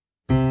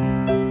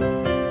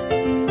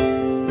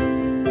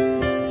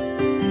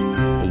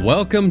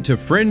Welcome to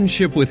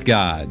Friendship with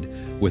God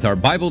with our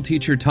Bible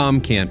teacher Tom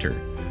Cantor.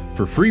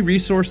 For free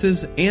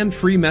resources and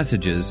free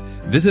messages,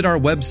 visit our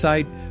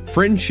website,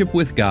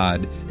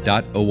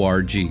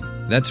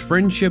 friendshipwithgod.org. That's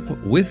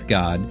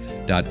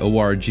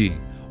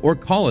friendshipwithgod.org. Or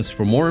call us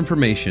for more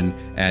information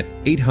at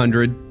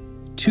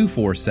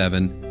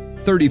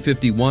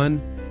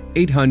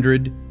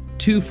 800-247-3051,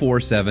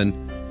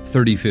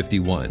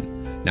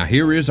 800-247-3051. Now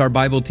here is our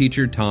Bible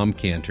teacher, Tom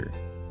Cantor.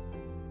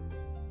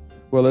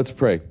 Well, let's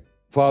pray.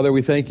 Father,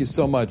 we thank you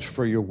so much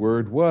for your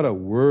word. What a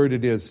word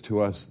it is to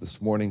us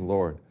this morning,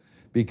 Lord,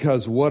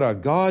 because what a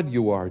God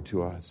you are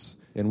to us.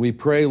 And we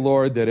pray,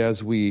 Lord, that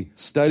as we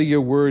study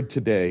your word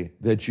today,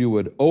 that you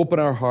would open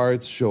our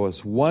hearts, show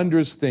us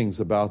wondrous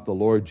things about the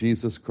Lord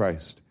Jesus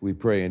Christ. We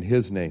pray in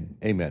his name.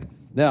 Amen.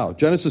 Now,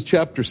 Genesis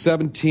chapter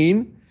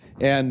 17,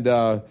 and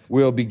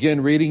we'll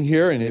begin reading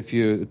here. And if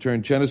you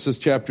turn Genesis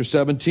chapter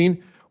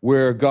 17,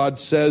 where God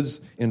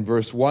says in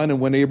verse 1, "And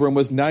when Abram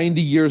was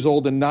 90 years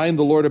old and 9,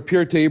 the Lord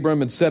appeared to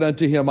Abram and said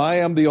unto him, I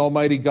am the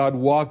Almighty God,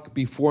 walk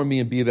before me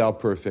and be thou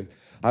perfect.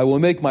 I will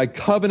make my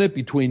covenant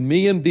between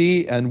me and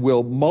thee, and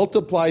will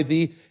multiply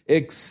thee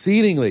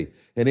exceedingly.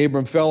 And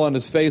Abram fell on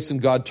his face, and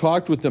God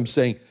talked with him,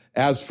 saying,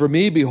 As for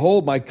me,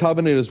 behold, my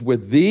covenant is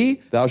with thee.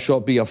 Thou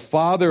shalt be a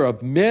father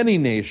of many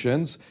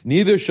nations.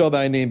 Neither shall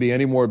thy name be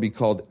any more be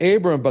called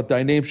Abram, but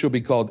thy name shall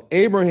be called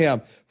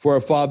Abraham. For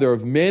a father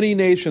of many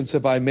nations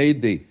have I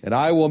made thee. And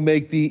I will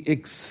make thee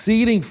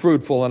exceeding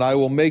fruitful, and I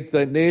will make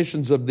the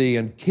nations of thee,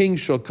 and kings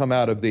shall come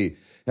out of thee.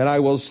 And I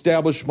will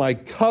establish my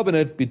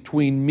covenant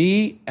between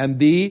me and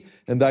thee,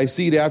 and thy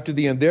seed after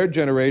thee and their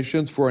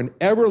generations, for an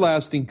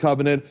everlasting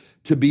covenant,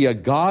 to be a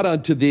God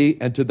unto thee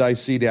and to thy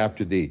seed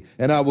after thee.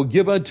 And I will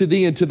give unto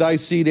thee and to thy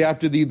seed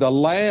after thee the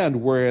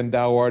land wherein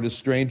thou art a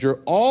stranger,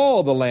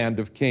 all the land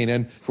of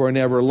Canaan, for an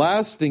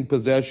everlasting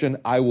possession.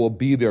 I will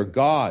be their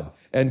God.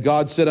 And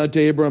God said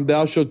unto Abram,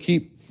 Thou shalt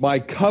keep my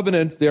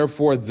covenant,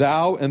 therefore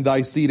thou and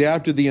thy seed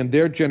after thee and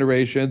their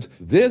generations.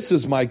 This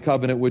is my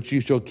covenant which ye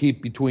shall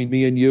keep between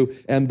me and you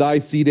and thy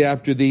seed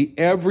after thee.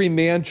 Every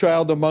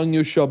man-child among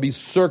you shall be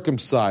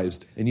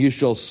circumcised, and ye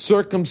shall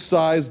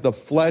circumcise the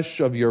flesh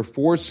of your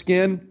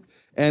foreskin,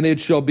 and it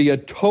shall be a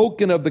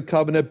token of the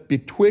covenant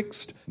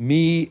betwixt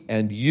me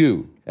and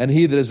you. And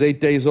he that is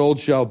 8 days old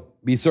shall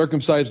be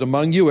circumcised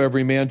among you,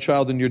 every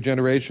man-child in your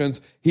generations,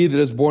 he that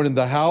is born in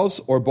the house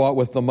or bought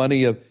with the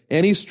money of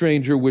any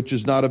stranger which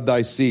is not of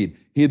thy seed.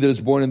 He that is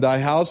born in thy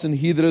house and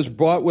he that is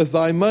bought with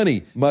thy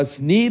money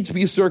must needs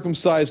be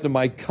circumcised, and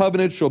my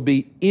covenant shall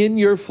be in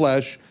your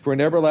flesh for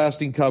an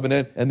everlasting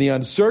covenant. And the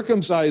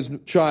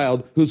uncircumcised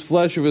child whose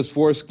flesh of his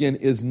foreskin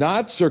is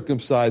not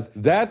circumcised,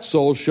 that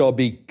soul shall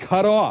be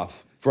cut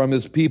off from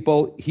his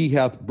people. He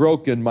hath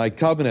broken my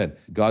covenant.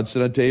 God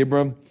said unto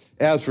Abram,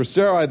 As for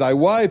Sarai thy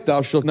wife,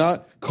 thou shalt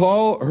not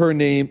call her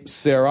name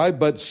Sarai,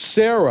 but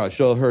Sarah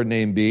shall her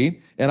name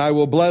be. And I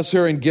will bless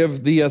her and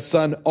give thee a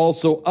son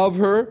also of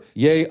her.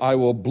 Yea, I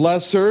will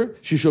bless her.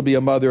 She shall be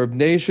a mother of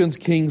nations.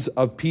 Kings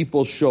of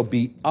people shall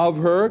be of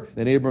her.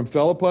 Then Abram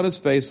fell upon his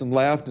face and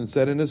laughed and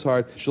said in his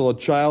heart, Shall a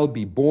child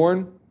be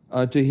born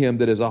unto him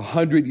that is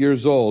 100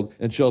 years old?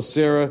 And shall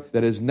Sarah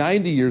that is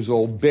 90 years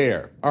old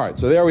bear? All right,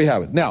 so there we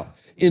have it. Now,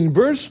 in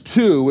verse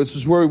 2, which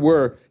is where we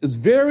were, is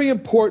very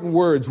important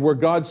words where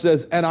God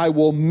says, And I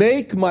will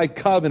make my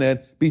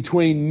covenant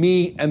between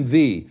me and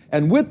thee.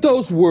 And with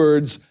those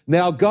words,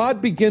 now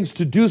God begins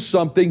to do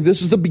something.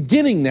 This is the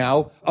beginning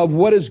now of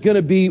what is going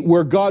to be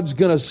where God's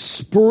going to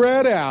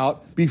spread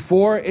out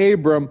before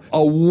Abram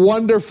a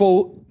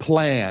wonderful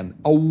plan,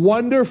 a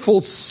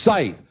wonderful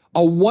sight,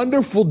 a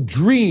wonderful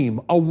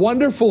dream, a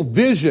wonderful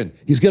vision.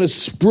 He's going to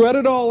spread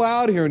it all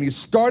out here, and he's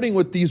starting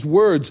with these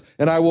words,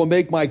 and I will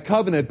make my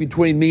covenant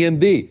between me and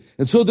thee.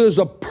 And so there's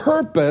a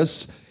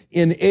purpose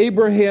in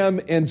Abraham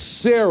and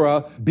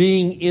Sarah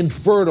being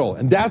infertile.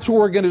 And that's what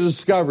we're going to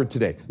discover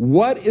today.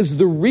 What is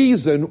the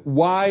reason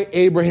why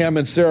Abraham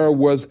and Sarah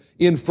was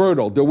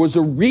infertile? There was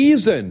a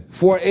reason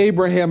for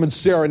Abraham and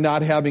Sarah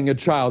not having a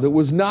child. It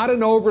was not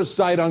an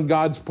oversight on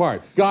God's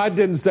part. God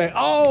didn't say,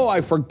 oh,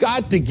 I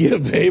forgot to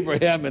give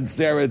Abraham and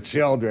Sarah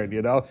children,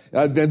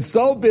 I've been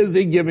so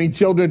busy giving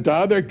children to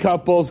other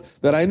couples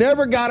that I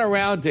never got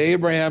around to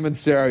Abraham and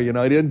Sarah.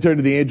 I didn't turn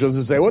to the angels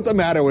and say, what's the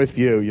matter with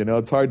you?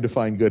 It's hard to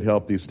find good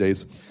help these days.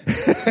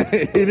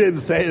 He didn't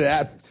say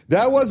that.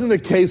 That wasn't the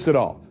case at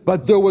all.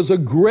 But there was a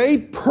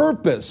great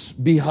purpose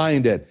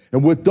behind it.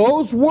 And with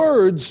those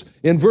words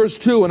in verse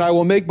 2, and I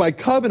will make my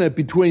covenant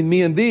between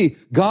me and thee,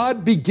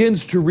 God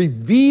begins to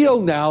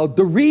reveal now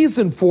the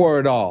reason for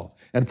it all.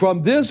 And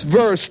from this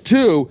verse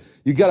 2,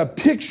 you got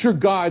to picture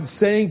God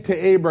saying to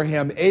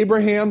Abraham,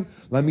 Abraham,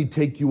 let me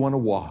take you on a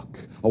walk.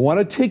 I want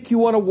to take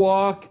you on a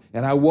walk,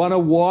 and I want to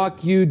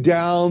walk you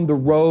down the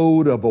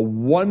road of a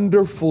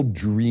wonderful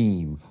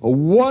dream, a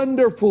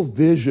wonderful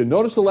vision.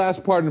 Notice the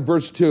last part in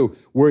verse 2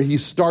 where he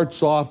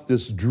starts off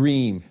this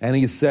dream, and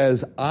he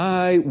says,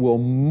 I will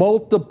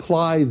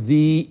multiply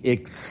thee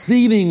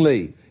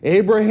exceedingly.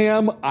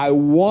 Abraham, I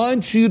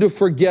want you to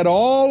forget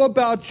all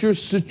about your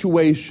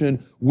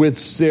situation with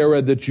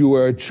Sarah, that you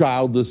were a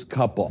childless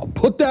couple.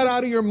 Put that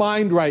out of your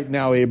mind right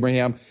now,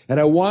 Abraham, and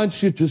I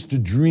want you just to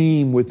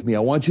dream with me. I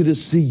want you to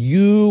see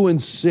you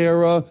and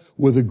Sarah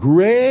with a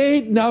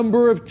great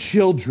number of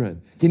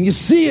children. Can you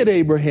see it,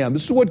 Abraham?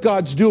 This is what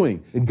God's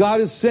doing. And God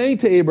is saying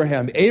to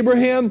Abraham,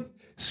 Abraham,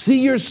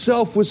 see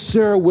yourself with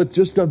Sarah with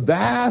just a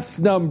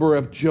vast number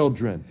of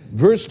children.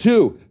 Verse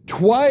 2,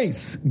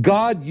 twice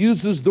God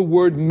uses the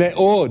word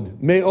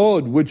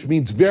me'od, which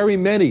means very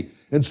many.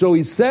 And so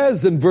he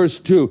says in verse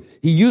 2,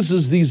 he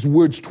uses these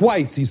words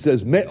twice. He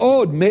says,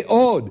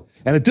 me'od.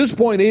 And at this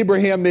point,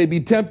 Abraham may be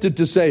tempted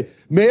to say,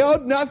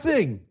 me'od,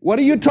 nothing. What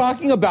are you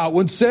talking about?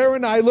 When Sarah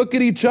and I look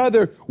at each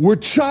other, we're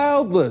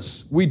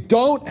childless. We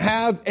don't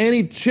have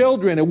any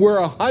children, and we're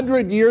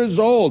 100 years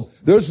old.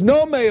 There's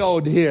no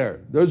me'od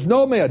here. There's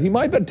no me'od. He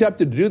might have been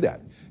tempted to do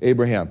that,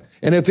 Abraham.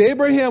 And if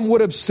Abraham would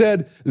have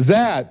said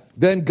that,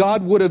 then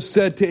God would have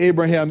said to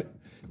Abraham,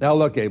 now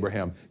look,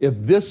 Abraham, if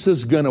this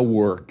is going to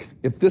work,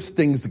 if this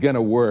thing's going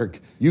to work,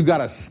 you got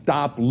to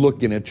stop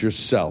looking at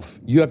yourself.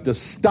 You have to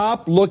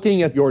stop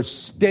looking at your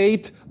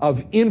state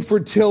of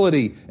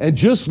infertility and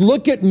just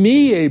look at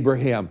me,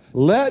 Abraham.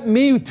 Let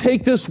me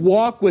take this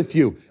walk with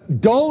you.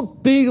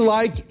 Don't be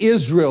like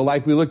Israel,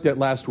 like we looked at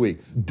last week.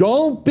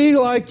 Don't be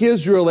like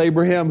Israel,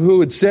 Abraham, who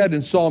had said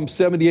in Psalm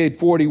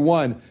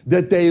 78:41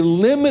 that they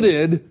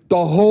limited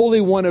the Holy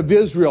One of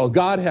Israel.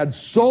 God had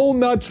so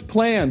much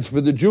plans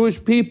for the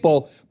Jewish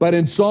people, but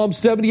in Psalm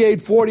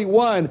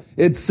 78:41,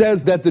 it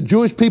says that the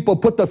Jewish people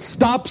put the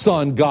stops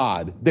on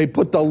God. They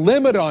put the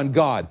limit on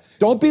God.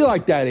 Don't be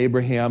like that,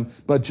 Abraham,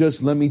 but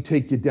just let me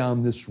take you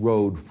down this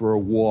road for a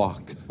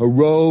walk, a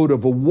road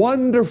of a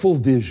wonderful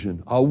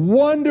vision, a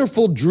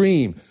wonderful dream.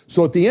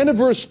 So at the end of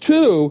verse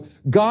 2,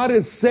 God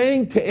is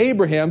saying to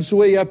Abraham,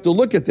 so you have to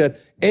look at that,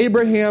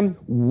 Abraham,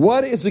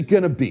 what is it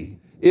going to be?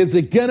 Is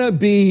it going to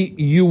be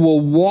you will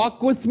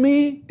walk with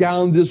me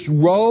down this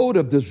road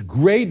of this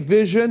great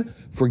vision?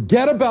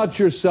 Forget about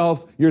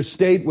yourself, your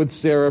state with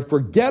Sarah.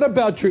 Forget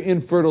about your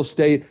infertile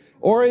state.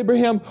 Or,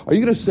 Abraham, are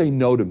you going to say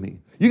no to me?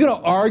 You're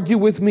going to argue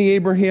with me,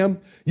 Abraham?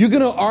 You're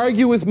going to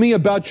argue with me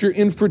about your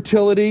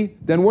infertility?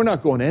 Then we're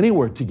not going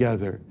anywhere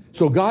together.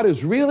 So God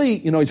is really,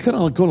 he's kind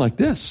of going like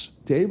this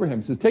to Abraham.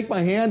 He says, take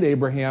my hand,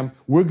 Abraham.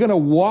 We're going to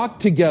walk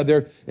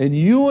together, and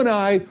you and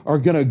I are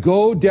going to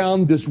go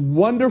down this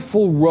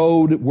wonderful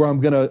road where I'm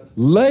going to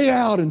lay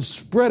out and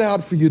spread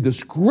out for you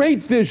this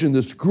great vision,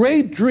 this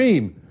great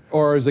dream.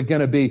 Or is it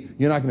going to be,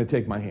 you're not going to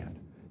take my hand?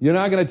 You're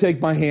not going to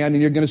take my hand,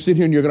 and you're going to sit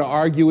here and you're going to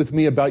argue with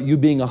me about you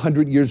being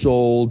 100 years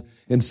old,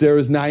 and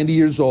Sarah's 90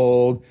 years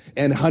old,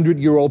 and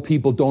 100-year-old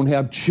people don't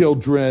have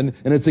children,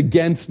 and it's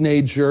against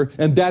nature,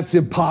 and that's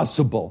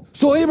impossible.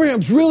 So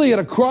Abraham's really at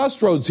a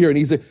crossroads here,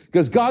 and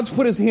because God's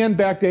put his hand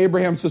back to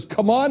Abraham and says,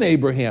 come on,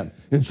 Abraham.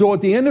 And so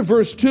at the end of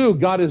verse 2,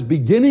 God is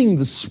beginning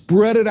to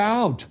spread it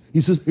out. He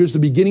says, here's the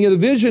beginning of the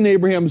vision,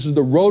 Abraham. This is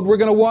the road we're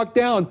going to walk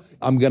down.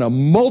 I'm going to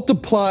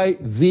multiply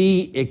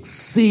thee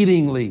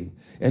exceedingly.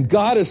 And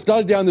God has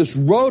started down this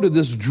road of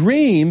this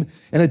dream.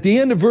 And at the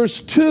end of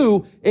verse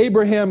 2,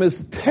 Abraham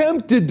is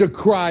tempted to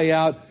cry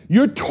out,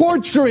 you're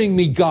torturing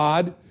me,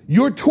 God.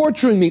 You're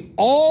torturing me.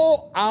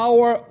 All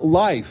our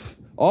life,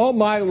 all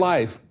my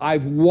life,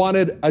 I've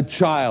wanted a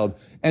child.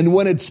 And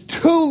when it's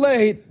too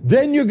late,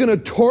 then you're going to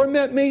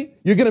torment me?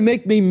 You're going to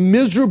make me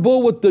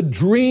miserable with the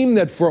dream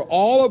that for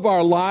all of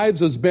our lives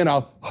has been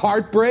a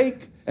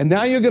heartbreak? And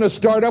now you're going to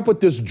start up with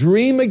this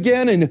dream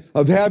again and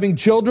of having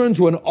children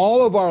when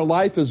all of our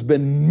life has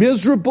been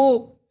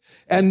miserable.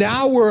 And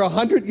now we're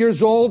 100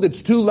 years old.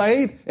 It's too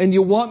late. And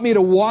you want me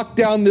to walk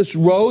down this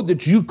road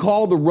that you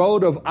call the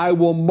road of I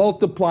will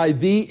multiply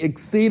thee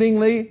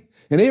exceedingly.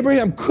 And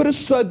Abraham could have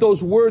said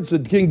those words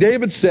that King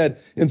David said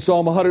in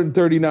Psalm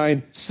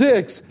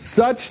 139:6.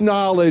 Such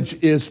knowledge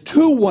is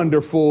too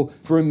wonderful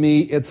for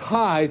me. It's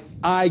high.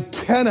 I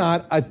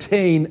cannot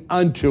attain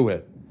unto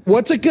it.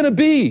 What's it going to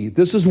be?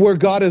 This is where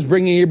God is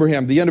bringing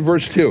Abraham, the end of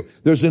verse 2.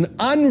 There's an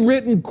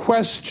unwritten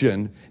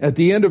question at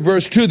the end of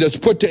verse 2 that's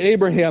put to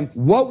Abraham.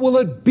 What will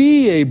it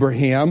be,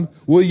 Abraham?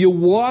 Will you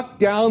walk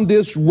down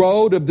this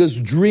road of this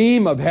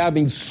dream of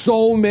having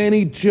so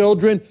many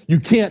children you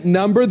can't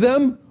number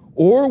them?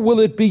 Or will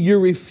it be your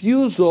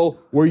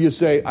refusal where you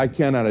say, I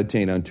cannot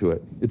attain unto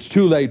it. It's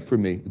too late for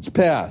me. It's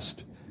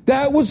past.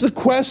 That was the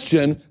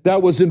question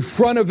that was in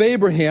front of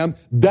Abraham.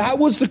 That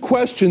was the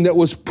question that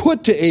was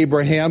put to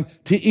Abraham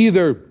to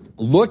either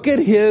look at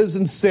his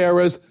and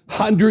Sarah's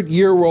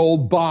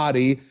 100-year-old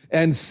body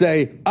and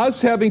say, us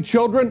having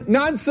children?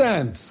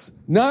 Nonsense.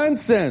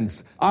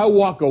 Nonsense. I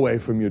walk away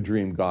from your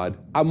dream, God.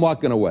 I'm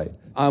walking away.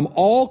 I'm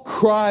all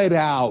cried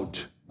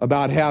out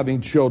about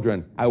having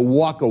children. I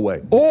walk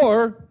away.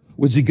 Or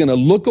was he going to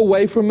look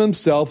away from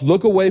himself,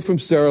 look away from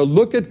Sarah,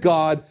 look at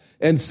God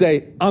and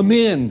say, I'm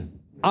in.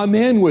 I'm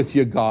in with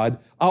you, God.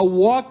 I'll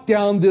walk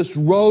down this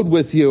road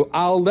with you.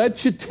 I'll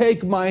let you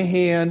take my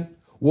hand.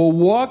 will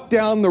walk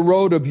down the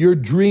road of your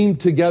dream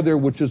together,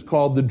 which is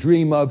called the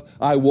dream of,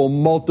 I will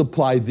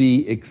multiply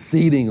thee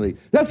exceedingly.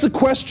 That's the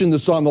question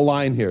that's on the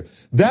line here.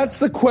 That's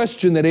the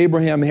question that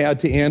Abraham had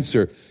to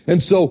answer.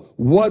 And so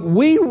what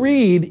we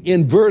read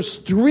in verse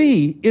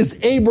 3 is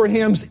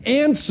Abraham's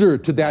answer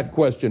to that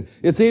question.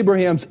 It's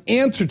Abraham's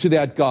answer to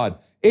that God.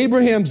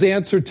 Abraham's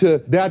answer to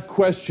that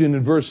question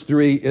in verse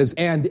 3 is,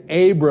 and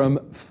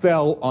Abram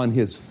fell on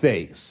his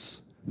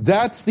face.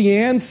 That's the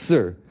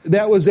answer.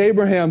 That was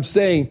Abraham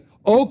saying,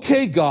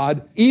 okay,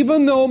 God,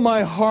 even though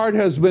my heart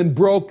has been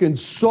broken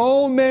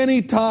so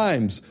many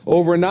times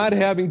over not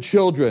having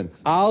children,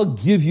 I'll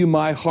give you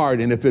my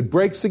heart. And if it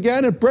breaks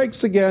again, it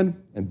breaks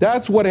again. And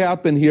that's what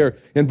happened here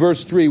in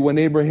verse 3 when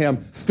Abraham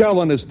fell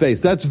on his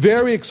face. That's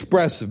very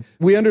expressive.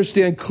 We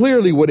understand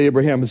clearly what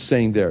Abraham is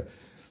saying there.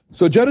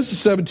 So Genesis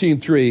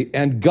 17:3,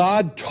 and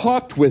God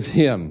talked with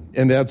him.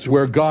 And that's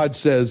where God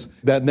says,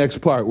 that next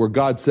part where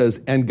God says,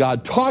 and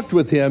God talked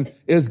with him,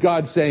 is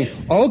God saying,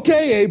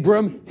 okay,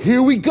 Abram,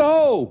 here we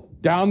go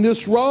down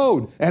this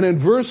road. And in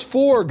verse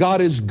 4, God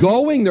is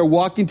going, they're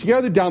walking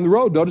together down the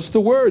road. Notice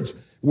the words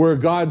where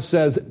God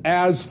says,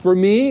 as for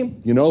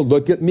me,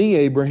 look at me,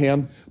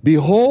 Abraham,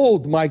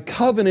 behold, my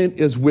covenant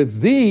is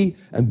with thee,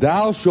 and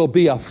thou shalt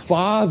be a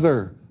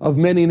father of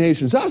many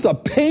nations. That was a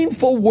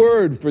painful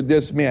word for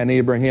this man,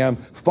 Abraham,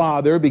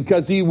 father,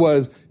 because he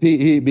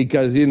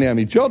didn't have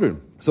any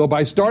children. So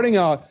by starting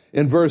out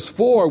in verse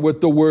 4 with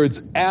the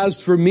words,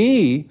 as for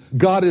me,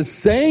 God is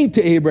saying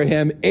to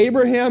Abraham,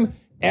 Abraham,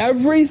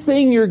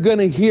 everything you're going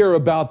to hear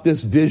about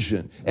this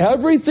vision,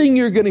 everything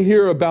you're going to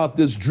hear about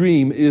this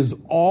dream is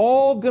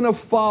all going to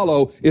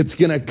follow. It's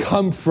going to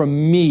come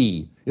from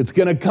me. It's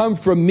going to come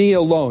from me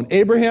alone.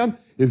 Abraham,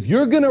 if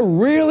you're going to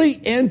really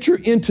enter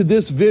into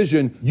this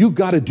vision, you've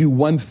got to do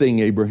one thing,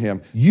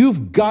 Abraham.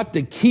 You've got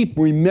to keep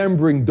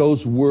remembering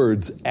those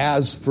words,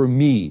 as for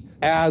me,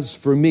 as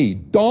for me.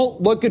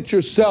 Don't look at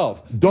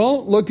yourself.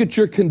 Don't look at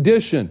your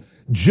condition.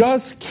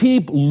 Just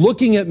keep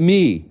looking at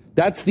me.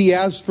 That's the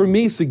as for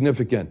me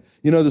significant.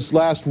 This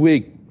last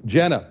week,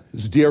 Jenna,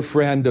 this dear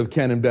friend of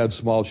Ken and Bev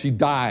Small, she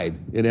died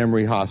at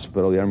Emory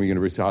Hospital, the Emory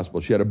University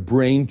Hospital. She had a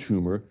brain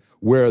tumor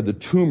where the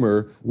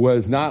tumor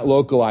was not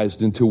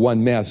localized into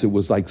one mass. It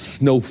was like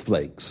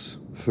snowflakes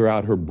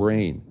throughout her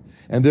brain.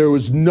 And there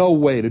was no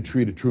way to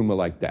treat a tumor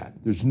like that.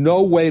 There's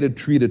no way to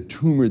treat a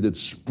tumor that's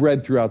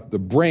spread throughout the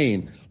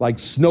brain like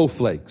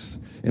snowflakes.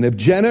 And if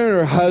Jenna and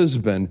her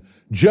husband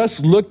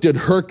just looked at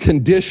her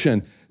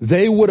condition,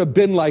 they would have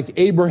been like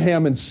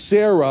Abraham and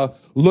Sarah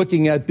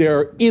looking at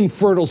their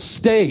infertile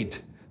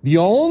state. The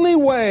only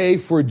way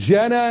for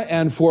Jenna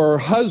and for her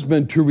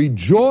husband to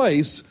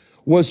rejoice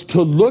was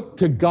to look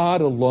to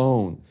God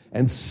alone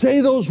and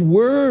say those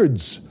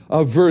words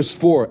of verse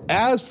 4,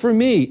 as for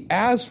me,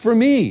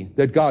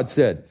 that God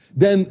said.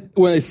 Then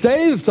when they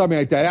say something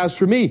like that, as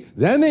for me,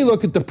 then they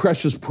look at the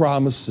precious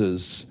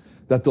promises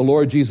that the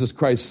Lord Jesus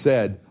Christ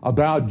said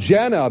about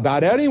Jenna,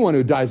 about anyone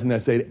who dies in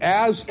that state.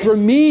 As for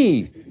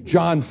me,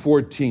 John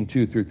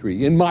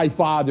 14:2-3, in my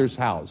Father's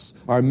house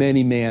are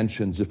many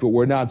mansions. If it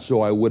were not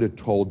so, I would have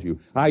told you.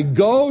 I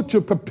go to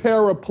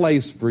prepare a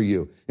place for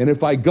you. And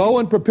if I go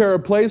and prepare a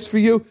place for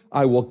you,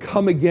 I will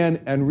come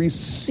again and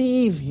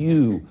receive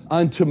you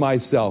unto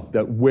myself,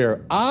 that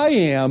where I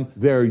am,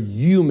 there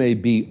you may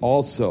be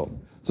also.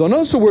 So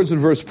notice the words in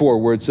verse 4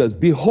 where it says,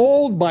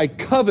 behold, my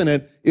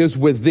covenant is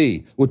with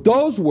thee. With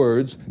those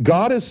words,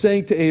 God is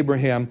saying to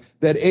Abraham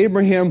that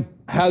Abraham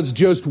has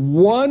just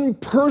one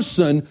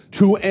person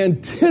to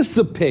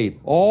anticipate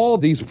all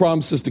these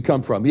promises to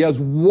come from. He has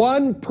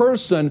one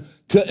person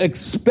to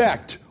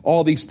expect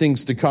all these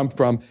things to come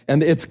from,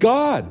 and it's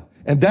God.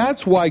 And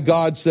that's why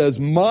God says,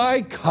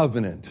 my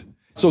covenant.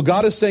 So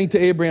God is saying to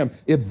Abraham,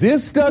 if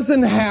this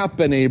doesn't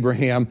happen,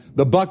 Abraham,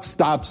 the buck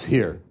stops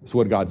here. That's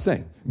what God's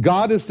saying.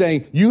 God is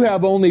saying, you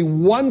have only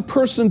one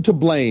person to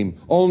blame,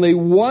 only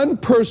one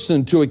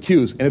person to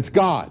accuse, and it's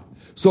God.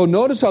 So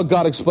notice how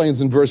God explains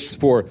in verse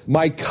 4,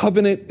 my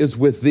covenant is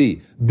with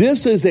thee.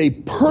 This is a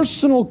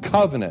personal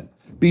covenant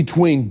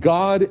between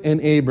God and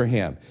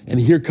Abraham. And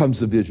here comes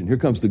the vision. Here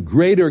comes the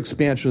greater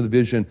expansion of the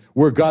vision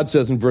where God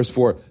says in verse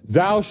 4,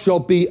 thou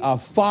shalt be a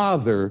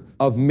father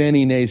of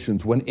many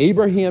nations. When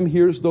Abraham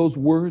hears those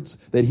words,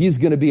 that he's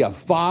going to be a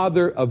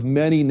father of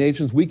many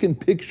nations, we can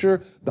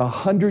picture the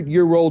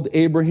 100-year-old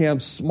Abraham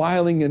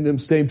smiling and him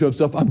saying to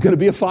himself, I'm going to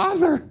be a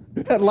father.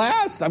 At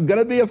last, I'm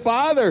going to be a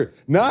father,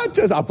 not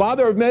just a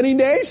father of many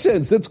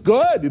nations. It's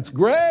good. It's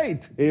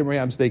great.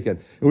 Abraham's thinking.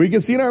 And we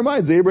can see in our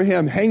minds,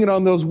 Abraham hanging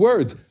on those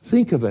words.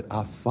 Think of it,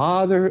 a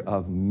father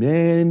of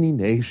many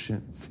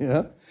nations.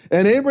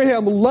 And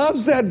Abraham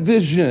loves that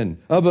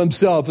vision of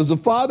himself as a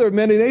father of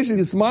many nations.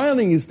 He's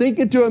smiling. He's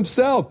thinking to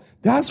himself,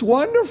 that's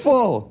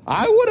wonderful.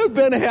 I would have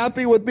been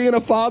happy with being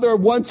a father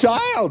of one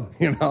child,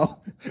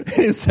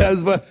 He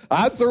says, but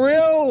I'm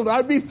thrilled.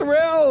 I'd be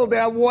thrilled to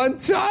have one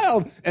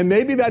child. And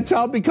maybe that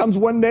child becomes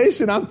one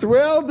nation. I'm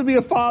thrilled to be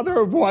a father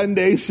of one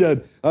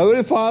nation. I'm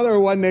a father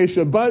of one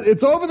nation. But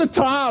it's over the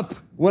top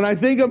when I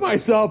think of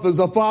myself as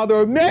a father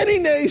of many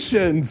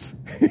nations,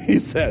 he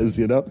says,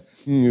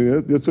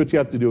 That's what you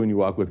have to do when you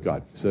walk with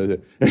God.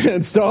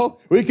 And so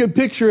we can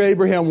picture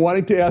Abraham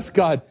wanting to ask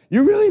God,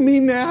 you really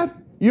mean that?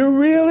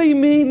 You really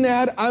mean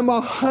that? I'm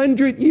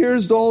 100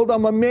 years old.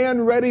 I'm a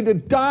man ready to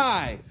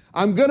die.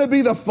 I'm going to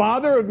be the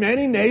father of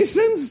many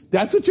nations?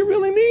 That's what you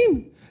really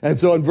mean? And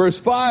so in verse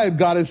 5,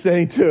 God is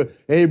saying to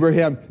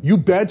Abraham, you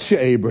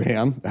betcha,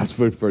 Abraham. That's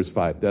for verse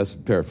 5. That's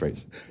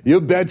paraphrase.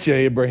 You betcha,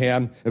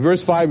 Abraham. In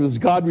verse 5 is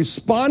God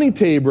responding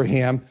to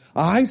Abraham,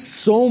 I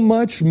so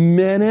much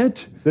meant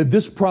it that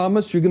this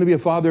promise, you're going to be a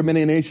father of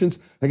many nations,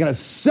 I'm going to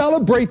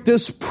celebrate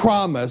this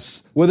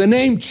promise with a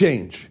name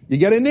change. You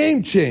get a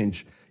name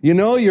change. You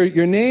know,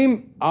 your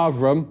name,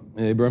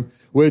 Abram,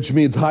 which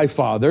means high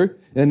father.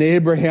 And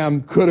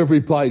Abraham could have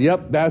replied,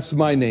 yep, that's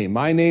my name.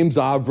 My name's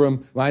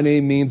Avram. My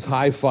name means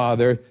high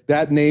father.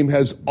 That name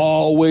has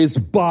always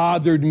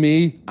bothered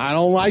me. I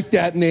don't like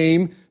that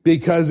name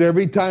because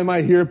every time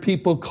I hear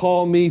people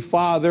call me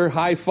father,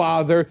 high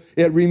father,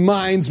 it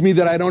reminds me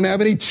that I don't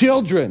have any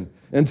children.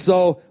 And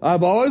so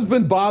I've always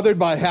been bothered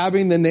by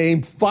having the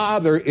name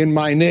father in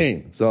my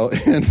name. So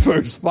in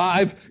verse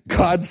 5,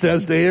 God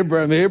says to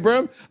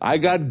Abram, I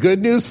got good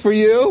news for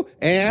you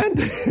and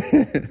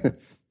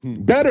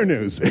better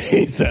news.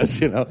 He says,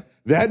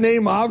 that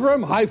name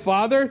Avram, high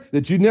father,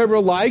 that you never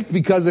liked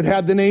because it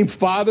had the name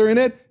father in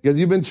it, because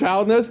you've been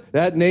childless,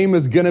 that name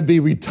is going to be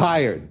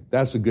retired.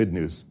 That's the good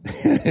news.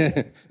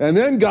 And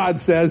then God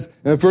says,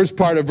 in the first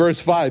part of verse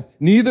 5,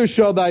 neither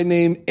shall thy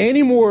name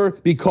anymore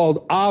be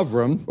called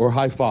Avram, or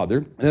high father.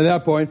 And at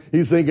that point,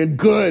 he's thinking,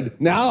 good,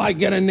 now I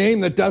get a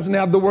name that doesn't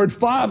have the word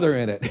father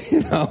in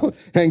it.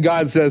 And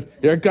God says,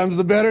 here comes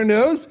the better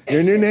news.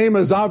 Your new name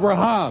is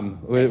Abraham,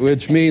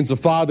 which means the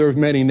father of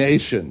many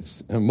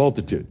nations, a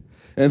multitude.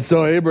 And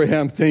so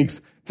Abraham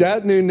thinks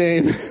that new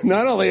name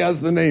not only has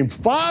the name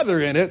father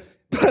in it,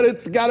 but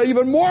it's got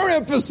even more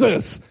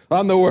emphasis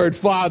on the word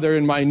father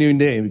in my new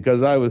name,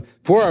 because I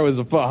was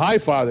a high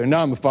father,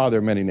 now I'm a father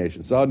of many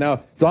nations. So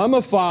I'm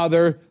a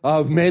father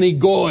of many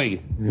goy,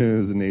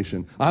 as a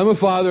nation. I'm a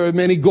father of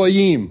many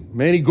goyim,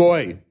 many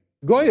goy.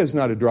 Goy is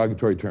not a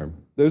derogatory term.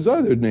 There's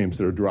other names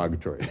that are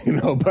derogatory,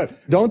 but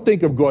don't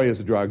think of goy as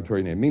a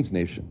derogatory name. It means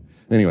nation.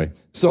 Anyway,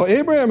 so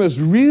Abraham is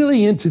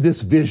really into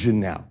this vision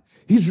now.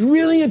 He's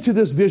really into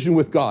this vision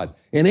with God.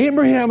 And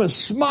Abraham is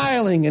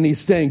smiling and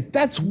he's saying,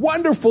 that's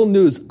wonderful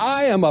news.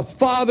 I am a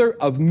father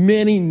of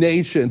many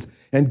nations.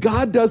 And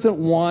God doesn't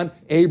want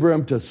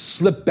Abraham to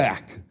slip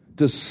back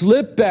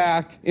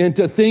and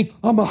to think,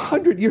 I'm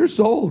 100 years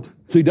old.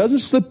 So he doesn't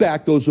slip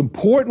back. Those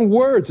important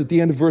words at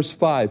the end of verse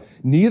 5,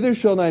 neither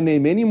shall thy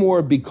name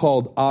anymore be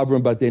called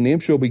Abram, but thy name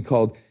shall be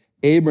called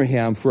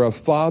Abraham, for a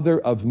father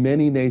of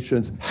many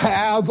nations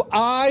have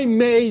I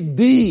made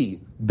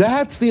thee.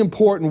 That's the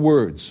important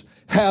words.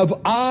 Have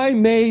I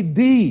made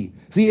thee?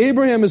 See,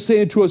 Abraham is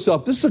saying to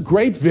himself, this is a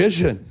great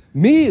vision.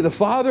 Me, the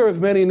father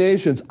of many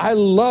nations, I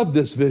love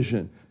this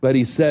vision. But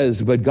he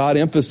says, but God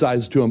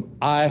emphasizes to him,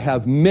 I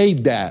have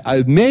made that.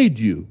 I've made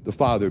you the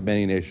father of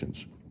many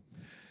nations.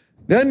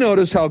 Then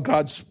notice how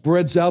God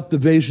spreads out the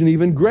vision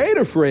even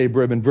greater for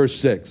Abraham in verse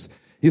 6.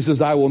 He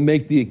says, I will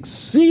make thee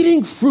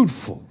exceeding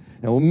fruitful,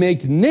 and will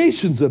make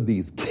nations of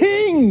these.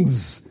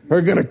 Kings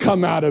are going to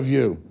come out of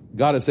you.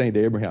 God is saying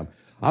to Abraham,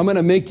 I'm going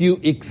to make you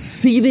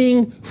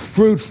exceeding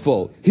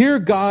fruitful. Here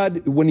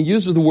God, when he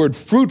uses the word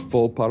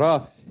fruitful,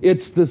 para,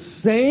 it's the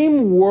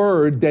same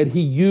word that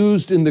he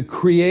used in the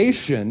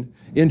creation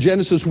in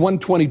Genesis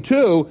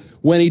 1:22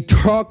 when he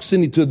talks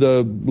into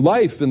the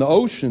life in the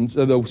oceans,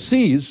 the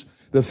seas,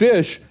 the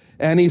fish,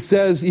 and it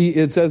says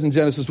in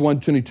Genesis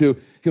 1:22,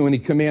 when he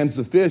commands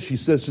the fish, he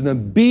says to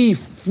them, be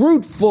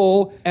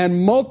fruitful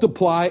and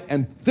multiply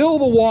and fill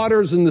the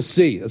waters in the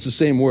sea. That's the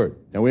same word.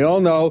 And we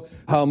all know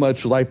how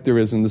much life there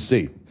is in the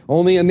sea.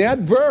 Only in that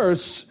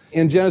verse,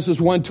 in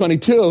Genesis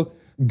 1:22,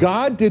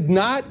 God did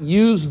not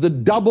use the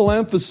double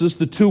emphasis,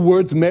 the two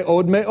words,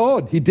 me'od,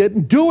 me'od. He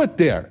didn't do it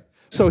there.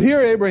 So here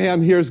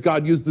Abraham hears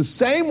God use the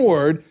same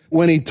word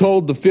when he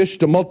told the fish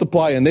to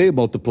multiply and they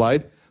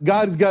multiplied.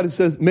 God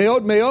says,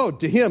 me'od, me'od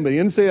to him, but he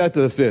didn't say that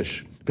to the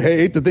fish. I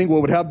hate to think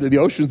what would happen to the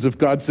oceans if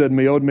God said,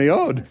 me'od,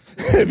 me'od.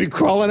 They'd be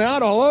crawling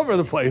out all over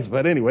the place.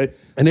 But anyway,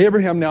 and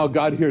Abraham now,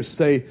 God hears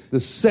say the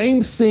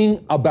same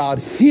thing about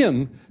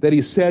him that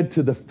he said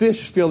to the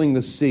fish filling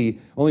the sea.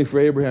 Only for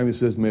Abraham, he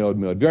says, me'od,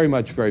 me'od. Very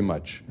much, very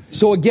much.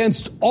 So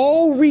against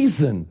all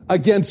reason,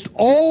 against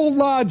all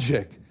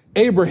logic,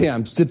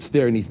 Abraham sits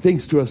there and he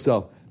thinks to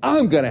himself,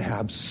 I'm going to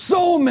have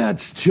so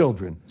much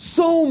children,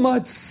 so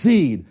much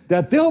seed,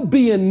 that they'll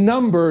be in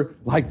number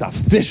like the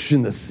fish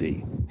in the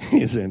sea.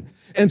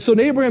 And so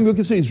Abraham, you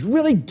can see, he's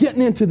really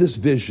getting into this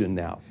vision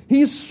now.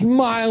 He's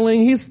smiling.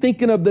 He's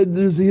thinking of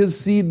his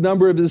seed,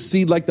 number of his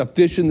seed like the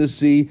fish in the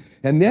sea.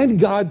 And then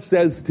God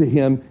says to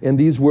him in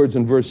these words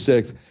in verse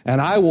 6,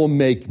 and I will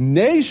make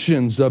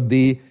nations of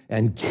thee,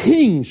 and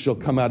kings shall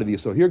come out of thee.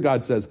 So here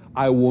God says,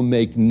 I will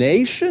make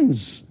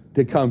nations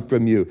to come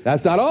from you.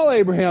 That's not all,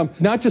 Abraham.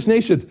 Not just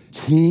nations.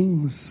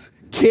 Kings.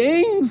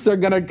 Kings are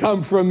going to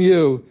come from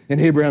you. And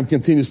Abraham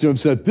continues to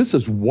himself, this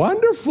is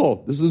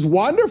wonderful. This is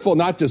wonderful.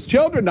 Not just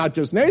children, not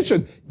just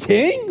nation.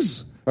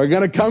 Kings. are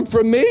going to come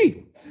from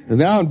me. And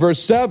now in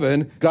verse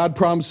 7, God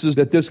promises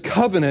that this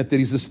covenant that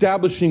he's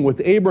establishing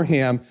with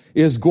Abraham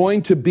is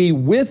going to be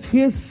with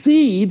his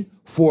seed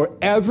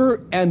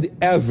forever and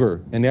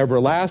ever, an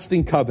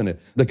everlasting covenant.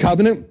 The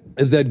covenant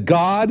is that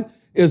God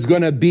is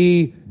going to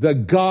be the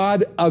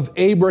God of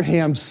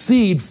Abraham's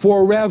seed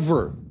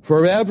forever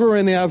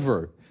and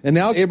ever. And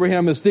now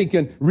Abraham is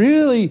thinking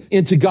really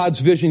into God's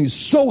vision. He's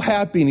so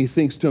happy, and he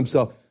thinks to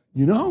himself,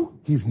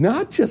 he's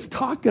not just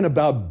talking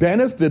about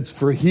benefits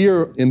for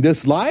here in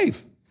this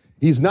life.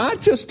 He's not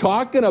just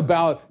talking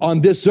about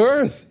on this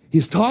earth.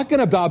 He's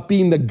talking about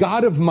being the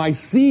God of my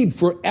seed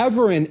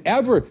forever and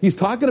ever. He's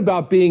talking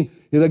about being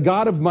the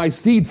God of my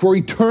seed for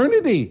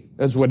eternity.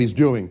 That's what he's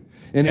doing.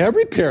 And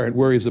every parent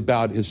worries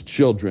about his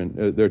children,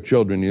 their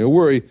children.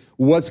 Worry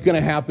what's going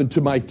to happen to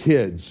my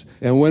kids.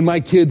 And when my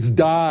kids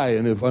die,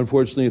 and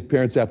unfortunately if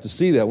parents have to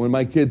see that, when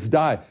my kids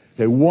die,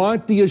 they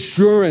want the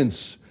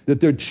assurance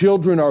that their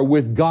children are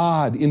with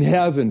God in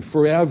heaven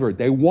forever.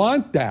 They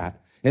want that.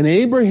 And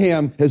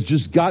Abraham has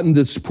just gotten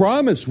this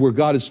promise where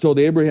God has told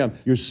Abraham,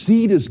 your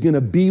seed is going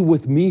to be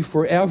with me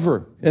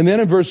forever. And then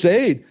in verse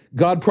 8,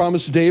 God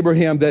promises to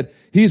Abraham that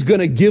he's going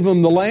to give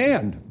him the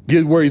land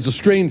where he's a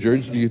stranger.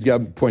 You've got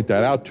to point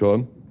that out to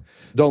him.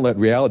 Don't let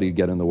reality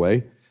get in the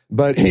way.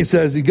 But he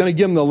says he's going to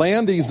give him the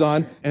land that he's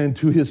on and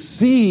to his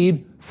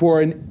seed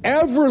for an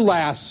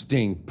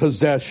everlasting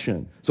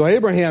possession. So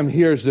Abraham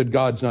hears that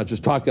God's not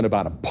just talking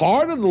about a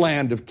part of the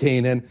land of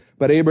Canaan,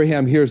 but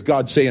Abraham hears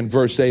God say in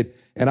verse 8,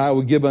 and I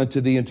will give unto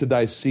thee and to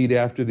thy seed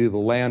after thee the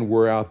land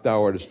whereout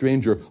thou art a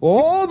stranger,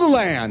 all the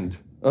land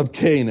of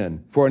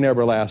Canaan for an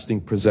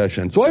everlasting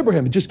possession. So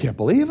Abraham just can't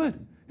believe it.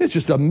 It's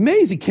just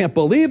amazing. Can't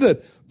believe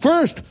it.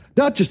 First,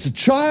 not just a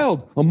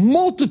child, a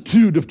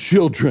multitude of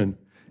children.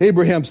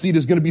 Abraham's seed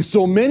is going to be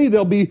so many,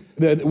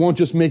 that it won't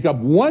just make up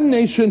one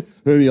nation.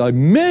 There'll be like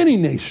many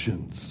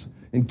nations.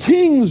 And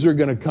kings are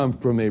going to come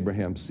from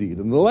Abraham's seed.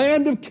 And the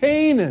land of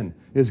Canaan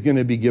is going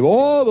to be given,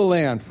 all the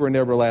land for an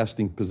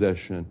everlasting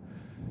possession.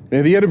 And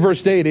at the end of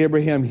verse 8,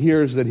 Abraham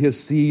hears that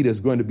his seed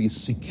is going to be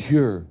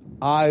secure.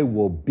 I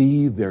will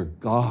be their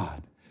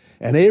God.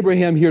 And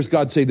Abraham hears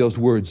God say those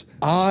words,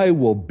 I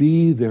will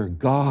be their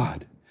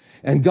God.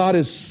 And God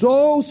is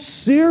so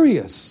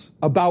serious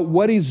about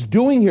what he's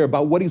doing here,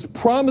 about what he's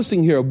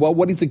promising here, about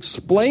what he's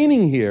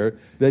explaining here,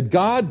 that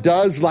God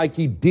does like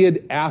he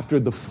did after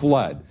the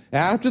flood.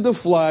 After the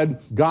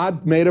flood,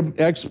 God made an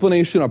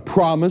explanation, a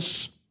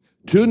promise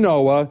to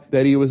Noah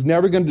that he was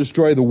never going to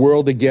destroy the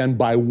world again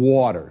by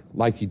water,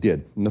 like he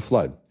did in the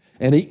flood.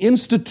 And he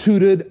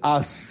instituted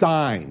a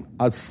sign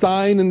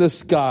in the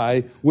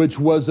sky, which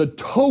was a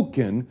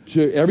token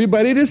to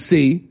everybody to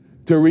see,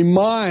 to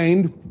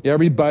remind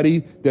everybody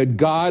that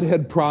God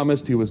had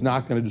promised he was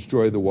not going to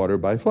destroy the water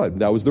by flood.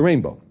 That was the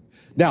rainbow.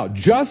 Now,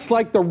 just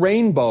like the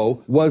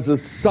rainbow was a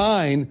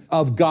sign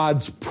of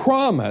God's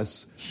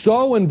promise,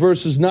 so in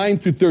verses 9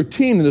 through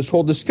 13, in this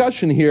whole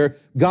discussion here,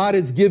 God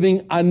is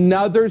giving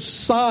another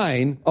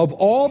sign of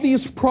all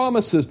these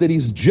promises that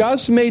he's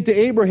just made to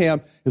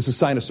Abraham, is a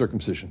sign of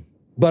circumcision.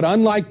 But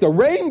unlike the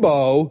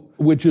rainbow,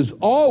 which is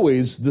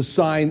always the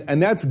sign,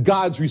 and that's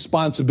God's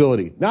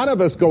responsibility. None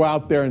of us go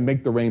out there and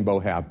make the rainbow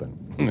happen.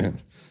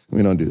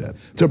 We don't do that.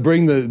 To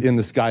bring in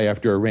the sky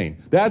after a rain.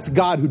 That's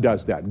God who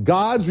does that.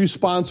 God's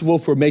responsible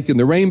for making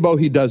the rainbow.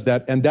 He does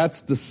that, and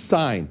that's the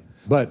sign.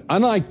 But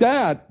unlike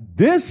that,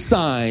 this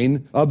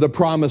sign of the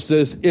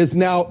promises is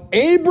now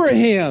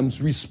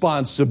Abraham's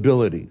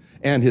responsibility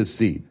and his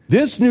seed.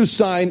 This new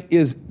sign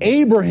is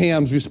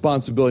Abraham's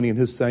responsibility and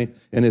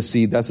his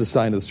seed. That's a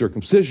sign of the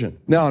circumcision.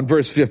 Now in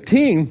verse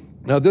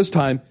 15, this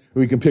time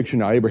we can picture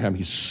now Abraham.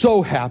 He's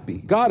so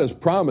happy. God has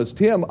promised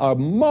him a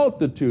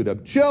multitude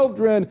of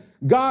children.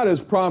 God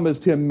has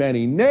promised him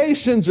many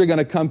nations are going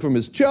to come from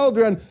his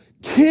children.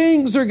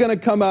 Kings are going to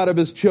come out of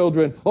his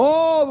children.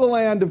 All the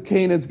land of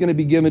Canaan is going to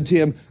be given to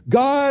him.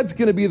 God's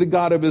going to be the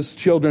God of his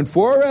children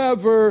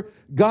forever.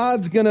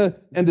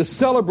 And to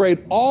celebrate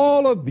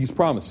all of these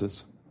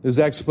promises, his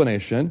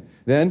explanation,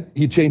 then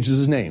he changes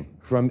his name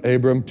from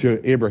Abram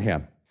to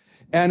Abraham.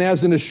 And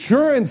as an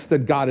assurance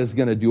that God is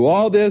going to do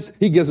all this,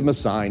 he gives him a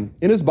sign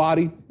in his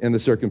body and the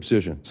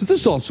circumcision. So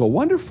this is also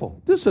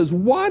wonderful. This is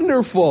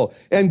wonderful.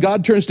 And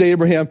God turns to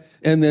Abraham,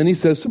 and then he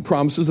says some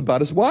promises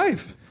about his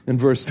wife in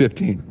verse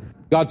 15.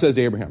 God says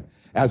to Abraham,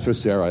 as for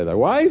Sarai, thy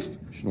wife,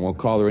 she won't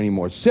call her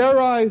anymore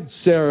Sarai.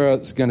 Sarah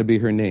is going to be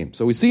her name.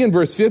 So we see in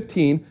verse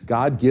 15,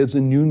 God gives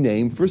a new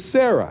name for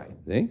Sarai.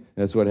 See?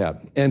 That's what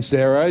happened. And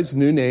Sarai's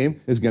new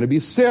name is going to be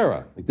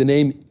Sarah. Like the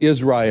name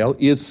Israel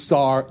is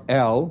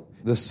Sar-El.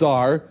 The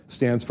Sar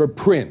stands for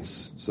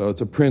prince. So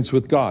it's a prince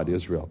with God,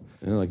 Israel.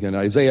 And like in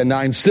Isaiah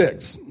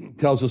 9:6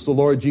 tells us the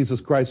Lord Jesus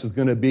Christ is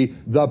going to be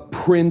the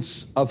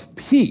Prince of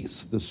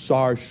Peace, the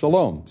Sar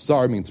Shalom.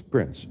 Sar means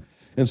prince.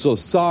 And so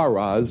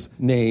Sarah's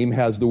name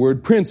has the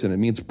word prince in it. It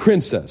means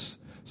princess.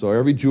 So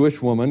every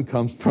Jewish woman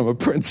comes from a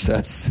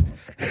princess.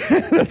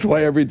 That's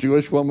why every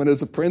Jewish woman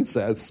is a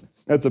princess.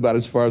 That's about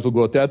as far as we'll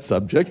go with that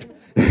subject.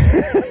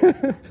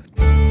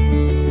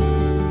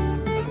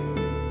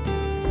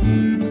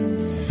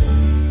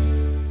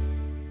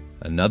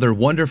 Another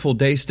wonderful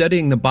day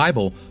studying the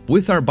Bible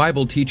with our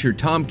Bible teacher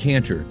Tom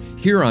Cantor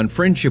here on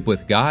Friendship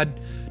with God.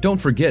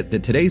 Don't forget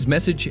that today's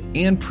message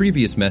and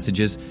previous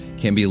messages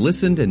can be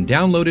listened and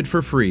downloaded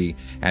for free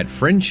at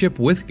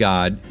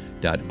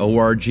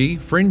friendshipwithgod.org,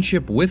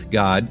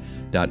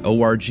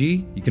 friendshipwithgod.org.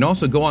 You can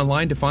also go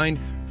online to find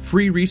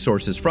free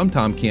resources from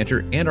Tom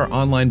Cantor and our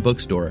online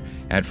bookstore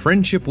at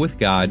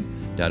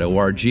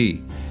friendshipwithgod.org.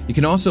 You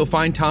can also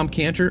find Tom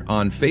Cantor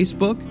on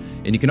Facebook,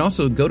 and you can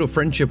also go to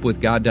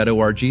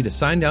friendshipwithgod.org to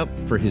sign up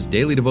for his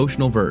daily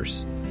devotional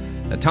verse.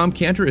 Now, Tom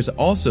Cantor is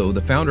also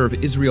the founder of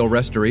Israel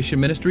Restoration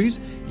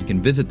Ministries. You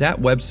can visit that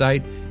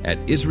website at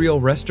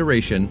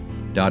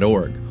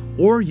israelrestoration.org.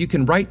 Or you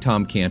can write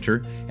Tom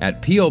Cantor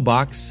at P.O.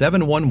 Box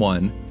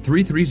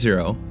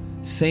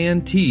 711-330,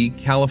 Santee,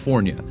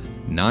 California,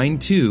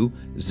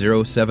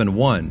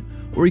 92071.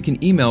 Or you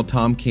can email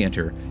Tom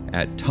Cantor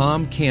at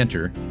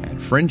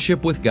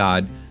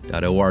tomcantor@friendshipwithgod.org,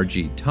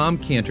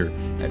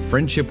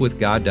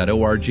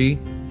 tomcantor@friendshipwithgod.org.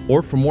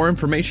 Or for more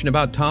information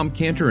about Tom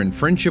Cantor and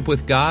Friendship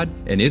with God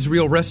and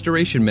Israel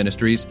Restoration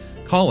Ministries,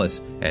 call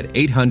us at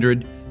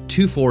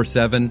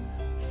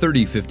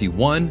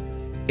 800-247-3051,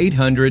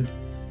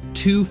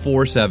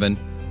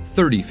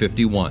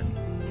 800-247-3051.